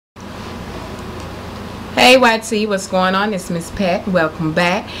Hey YT, what's going on? It's Miss Pat. Welcome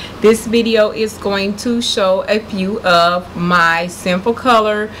back. This video is going to show a few of my Sinful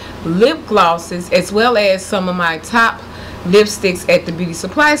color lip glosses as well as some of my top lipsticks at the beauty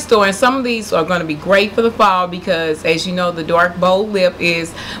supply store, and some of these are going to be great for the fall because, as you know, the dark bold lip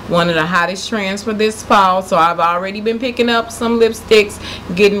is one of the hottest trends for this fall. So I've already been picking up some lipsticks,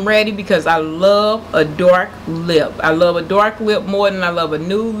 getting ready, because I love a dark lip. I love a dark lip more than I love a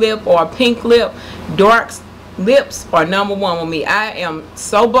nude lip or a pink lip. Dark lips are number one with me. I am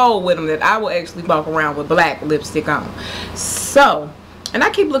so bold with them that I will actually walk around with black lipstick on. So, and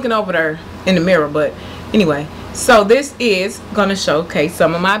I keep looking over there in the mirror, but anyway, so this is gonna showcase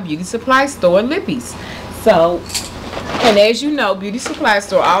some of my beauty supply store lippies. So, and as you know, beauty supply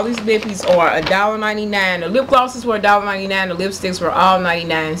store, all these lippies are $1.99. The lip glosses were $1.99. The lipsticks were all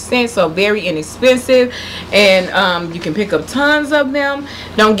 99 cents, so very inexpensive, and you can pick up tons of them.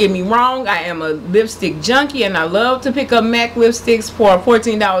 Don't get me wrong, I am a lipstick junkie and I love to pick up MAC lipsticks for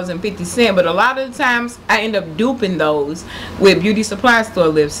 $14.50, but a lot of the times I end up duping those with beauty supply store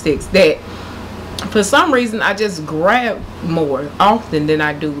lipsticks that for some reason I just grab more often than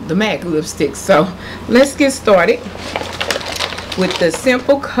I do the MAC lipsticks. So let's get started with the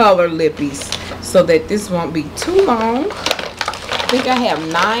Sinful color lippies so that this won't be too long. I think I have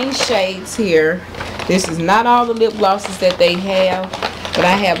 9 shades here. This is not all the lip glosses that they have, but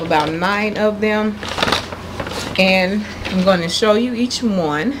I have about 9 of them, and I'm going to show you each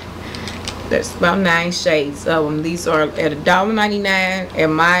one. There's about 9 shades of them. These are at $1.99 at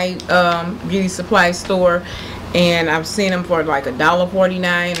my beauty supply store, and I've seen them for like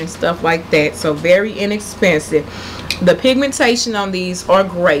 $1.49 and stuff like that, so very inexpensive. The pigmentation on these are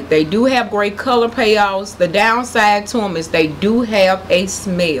great. They do have great color payoffs. The downside to them is they do have a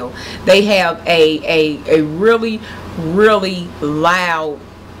smell. They have a really loud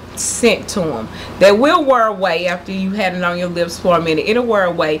scent to them that will wear away after you had it on your lips for a minute. It'll wear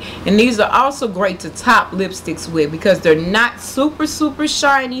away. And these are also great to top lipsticks with because they're not super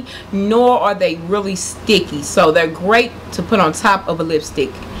shiny, nor are they really sticky, so they're great to put on top of a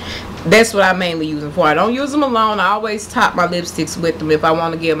lipstick. That's what I mainly use them for. I don't use them alone. I always top my lipsticks with them if I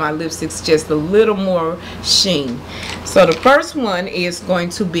want to give my lipsticks just a little more sheen. So the first one is going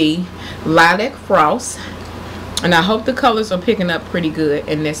to be Lilac Frost, and I hope the colors are picking up pretty good.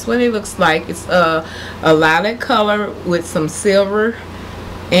 And that's what it looks like. It's a lilac color with some silver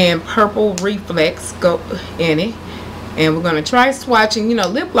and purple reflex go in it. And we're going to try swatching. You know,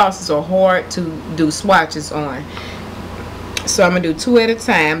 lip glosses are hard to do swatches on, so I'm going to do 2 at a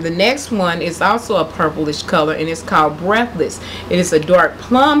time. The next one is also a purplish color, and it's called Breathless. It is a dark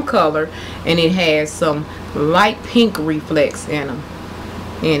plum color, and it has some light pink reflex in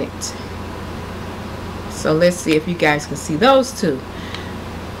it. So let's see if you guys can see those two.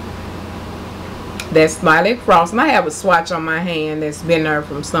 That's Lilac Frost, and I have a swatch on my hand that's been there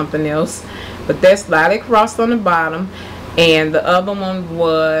from something else, but that's Lilac Frost on the bottom, and the other one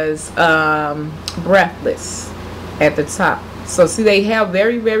was Breathless at the top. So see, they have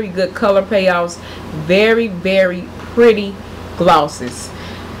very good color payoffs, very pretty glosses.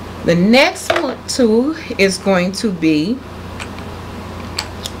 The next one too is going to be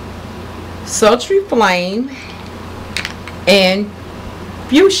Sultry Flame and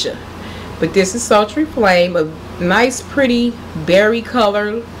Fuchsia, but this is Sultry Flame, a nice pretty berry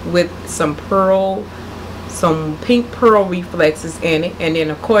color with some pink pearl reflexes in it, and then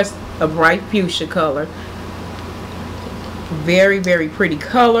of course a bright fuchsia color. Very pretty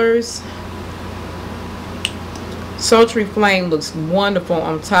colors. Sultry Flame looks wonderful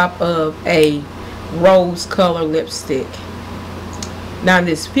on top of a rose color lipstick. Now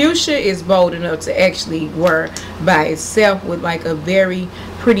this fuchsia is bold enough to actually wear by itself with like a very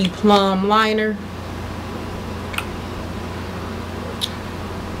pretty plum liner.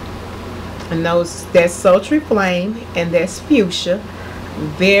 And that's Sultry Flame and that's fuchsia.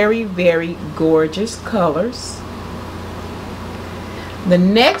 Very gorgeous colors. The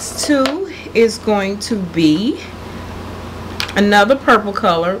next two is going to be another purple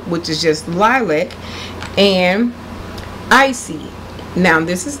color, which is just lilac, and icy. Now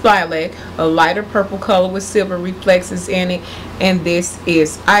this is lilac, a lighter purple color with silver reflexes in it, and this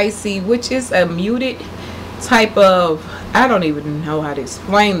is icy, which is a muted type of, I don't even know how to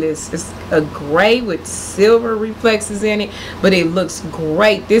explain this. It's a gray with silver reflexes in it, but it looks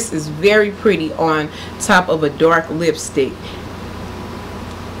great. This is very pretty on top of a dark lipstick.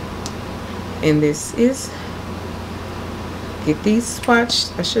 And this is, get these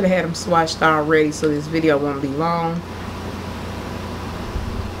swatched. I should have had them swatched already so this video won't be long.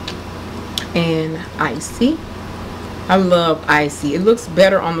 And icy. I love Icy. It looks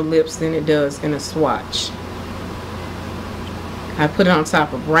better on the lips than it does in a swatch. I put it on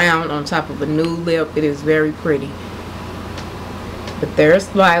top of brown, on top of a nude lip. It is very pretty. But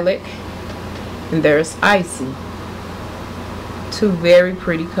there's Lilac and there's Icy. Two very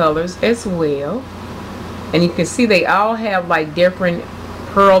pretty colors as well. And you can see they all have like different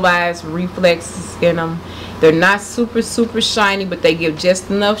pearlized reflexes in them. They're not super shiny, but they give just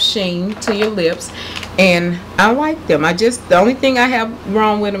enough sheen to your lips, and I like them. The only thing I have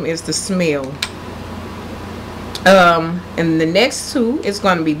wrong with them is the smell. And the next two is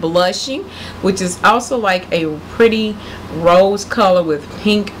going to be Blushing, which is also like a pretty rose color with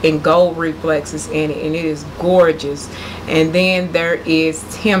pink and gold reflexes in it, and it is gorgeous. And then there is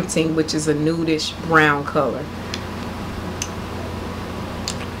Tempting, which is a nudish brown color.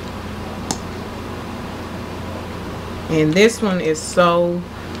 And this one is so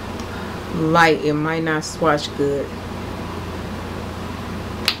light it might not swatch good.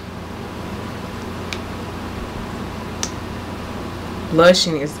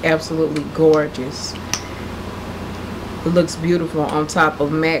 Blushing is absolutely gorgeous. It looks beautiful on top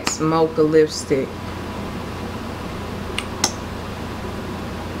of MAC's Mocha lipstick.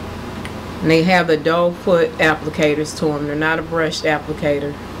 And they have the doe foot applicators to them. They're not a brushed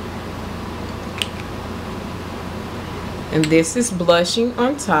applicator. And this is Blushing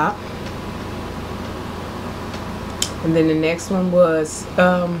on top. And then the next one was,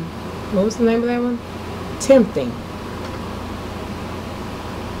 what was the name of that one? Tempting.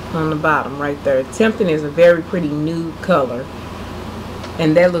 On the bottom right there. Tempting is a very pretty nude color.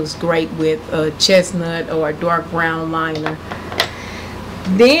 And that looks great with a chestnut or a dark brown liner.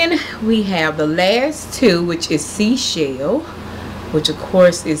 Then we have the last two, which is Seashell, which of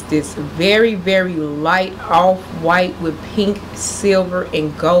course is this very light off-white with pink, silver,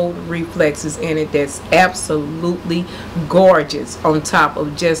 and gold reflexes in it. That's absolutely gorgeous on top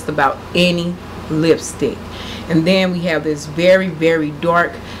of just about any lipstick. And then we have this very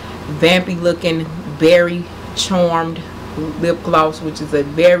dark, vampy looking, berry charmed lip gloss, which is a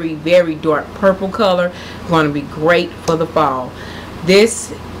very dark purple color. Going to be great for the fall. This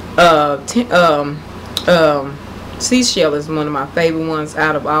Seashell is one of my favorite ones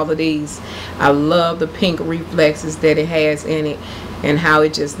out of all of these. I love the pink reflexes that it has in it, and how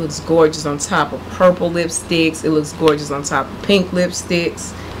it just looks gorgeous on top of purple lipsticks. It looks gorgeous on top of pink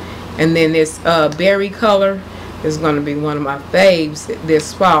lipsticks. And then this berry color is going to be one of my faves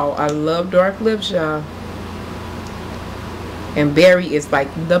this fall. I love dark lips, y'all. And berry is like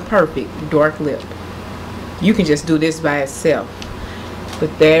the perfect dark lip. You can just do this by itself.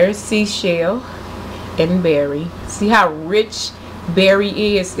 But there's Seashell and berry. See how rich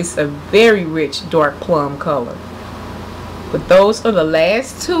berry is? It's a very rich dark plum color. But those are the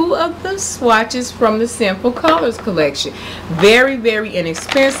last two of the swatches from the Sinful Colors collection. Very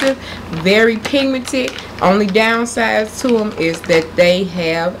inexpensive, very pigmented. Only downside to them is that they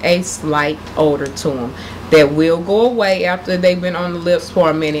have a slight odor to them that will go away after they've been on the lips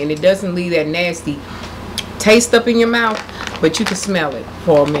for a minute, and it doesn't leave that nasty taste up in your mouth, but you can smell it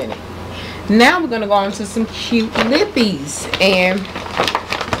for a minute. Now we're going to go on to some cute lippies, and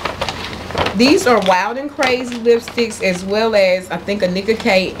these are Wild and Crazy lipsticks, as well as I think a Nicka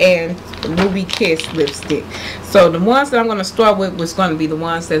K and Ruby Kiss lipstick. So the ones that I'm going to start with was going to be the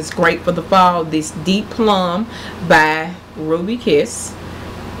ones that's great for the fall. This Deep Plum by Ruby Kiss.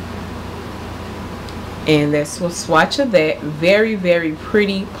 And that's a swatch of that. Very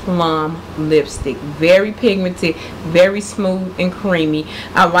pretty plum lipstick. Very pigmented, very smooth and creamy.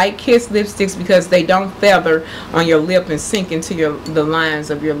 I like Kiss lipsticks because they don't feather on your lip and sink into the lines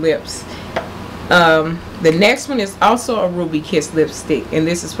of your lips. The next one is also a Ruby Kiss lipstick, and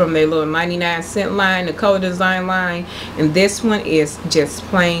this is from their little 99-cent line, the color design line. And this one is just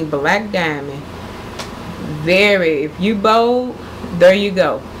plain Black Diamond. If you bold, there you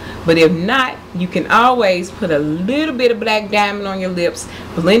go. But if not, you can always put a little bit of Black Diamond on your lips,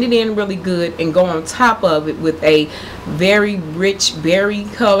 blend it in really good, and go on top of it with a very rich berry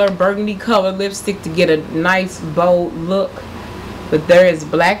color, burgundy color lipstick to get a nice bold look. But there is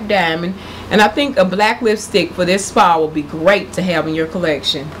Black Diamond, and I think a black lipstick for this fall will be great to have in your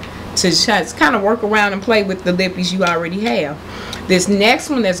collection to just kind of work around and play with the lippies you already have. This next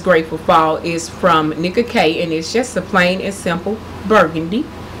one that's great for fall is from Nicka K, and it's just a plain and simple burgundy.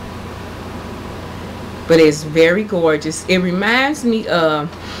 But it's very gorgeous. It reminds me of,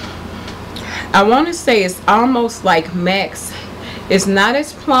 I want to say it's almost like MAC's. It's not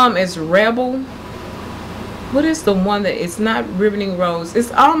as plum as Rebel. What is the one that it's not Riveting Rose?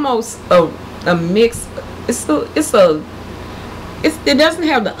 It's almost a mix. It's a it doesn't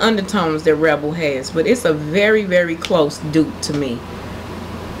have the undertones that Rebel has, but it's a very, very close dupe to me.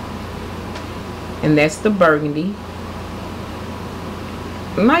 And that's the burgundy.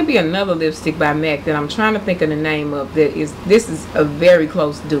 It might be another lipstick by MAC that I'm trying to think of the name of. This is a very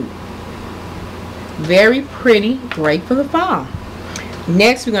close dupe. Very pretty, great for the fall.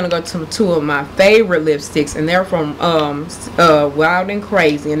 Next, we're going to go to two of my favorite lipsticks, and they're from Wild and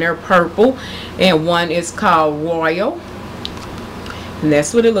Crazy, and they're purple, and one is called Royal, and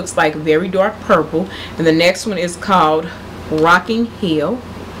that's what it looks like, very dark purple. And the next one is called Rocking Hill,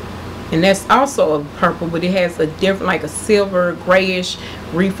 and that's also a purple, but it has a different, like a silver grayish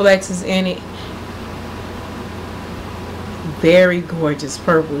reflexes in it. Very gorgeous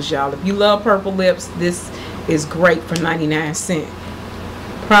purples, y'all. If you love purple lips, this is great for 99 cents.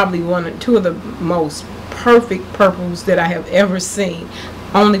 Probably one or two of the most perfect purples that I have ever seen,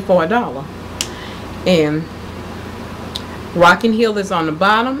 only for $1. And Rocking Hill is on the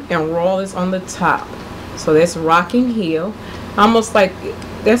bottom and Royal is on the top. So that's Rocking Hill. Almost like,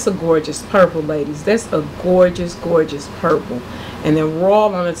 that's a gorgeous purple, ladies. That's a gorgeous, gorgeous purple. And then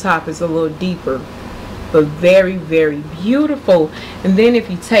Royal on the top is a little deeper, but very, very beautiful. And then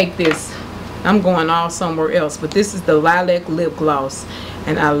if you take this, I'm going all somewhere else, but this is the Lilac Lip Gloss,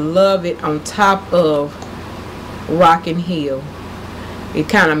 and I love it on top of Rocking Hill. It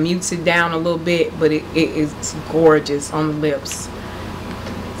kind of mutes it down a little bit, but it is gorgeous on the lips.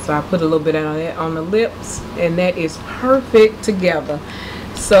 So I put a little bit of that on the lips, and that is perfect together.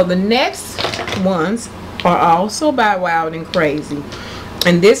 So the next ones are also by Wild and Crazy,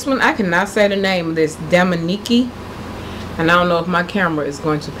 and this one, I cannot say the name of this, Dominique, and I don't know if my camera is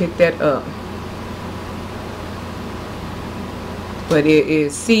going to pick that up, but it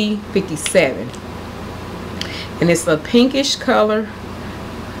is C57, and it's a pinkish color,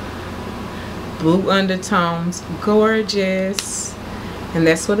 blue undertones, gorgeous, and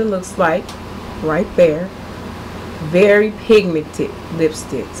that's what it looks like right there. Very pigmented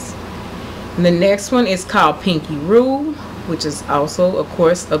lipsticks. And the next one is called Pinky Rule, which is also, of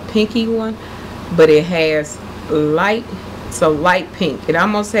course, a pinky one, but it has light, it's a light pink. It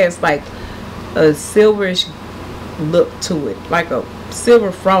almost has like a silverish look to it, like a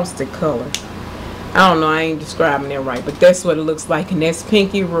silver frosted color. I don't know, I ain't describing it right, but that's what it looks like, and that's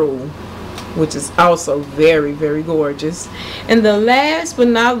Pinky Rule, which is also very, very gorgeous. And the last but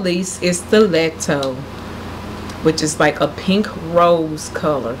not least is Stiletto, which is like a pink rose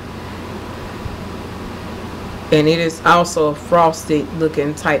color, and it is also a frosted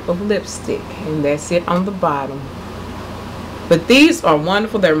looking type of lipstick, and that's it on the bottom. But these are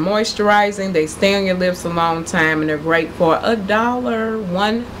wonderful. They're moisturizing, they stay on your lips a long time, and they're great for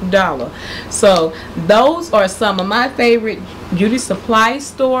 $1. So those are some of my favorite beauty supply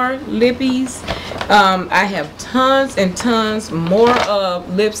store lippies. I have tons and tons more of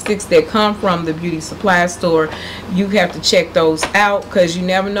lipsticks that come from the beauty supply store. You have to check those out, because you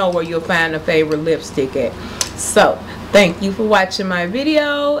never know where you'll find a favorite lipstick at. So thank you for watching my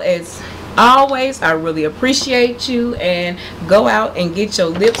video. As always, I really appreciate you, and go out and get your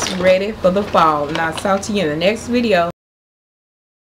lips ready for the fall, and I'll talk to you in the next video.